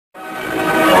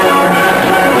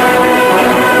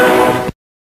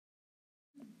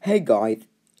Hey guys,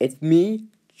 it's me,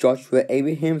 Joshua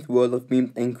Abraham's World of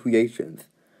Memes and Creations.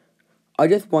 I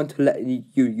just want to let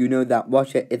you know that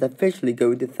Russia is officially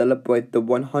going to celebrate the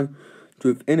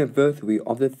 100th anniversary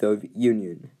of the Soviet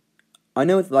Union. I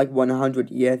know it's like 100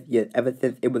 years ever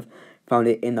since it was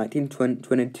founded in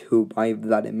 1922 by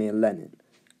Vladimir Lenin.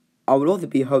 I will also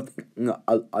be hosting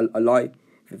a live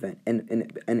event, and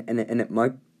it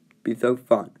might be so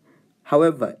fun.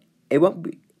 However, it won't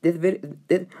be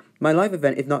my live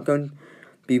event is not going to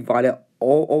be violent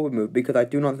or removed because I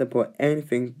do not support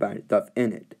anything bad stuff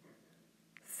in it.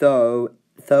 So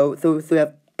if you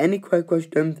have any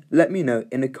questions, let me know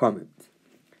in the comments.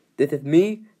 This is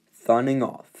me signing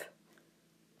off.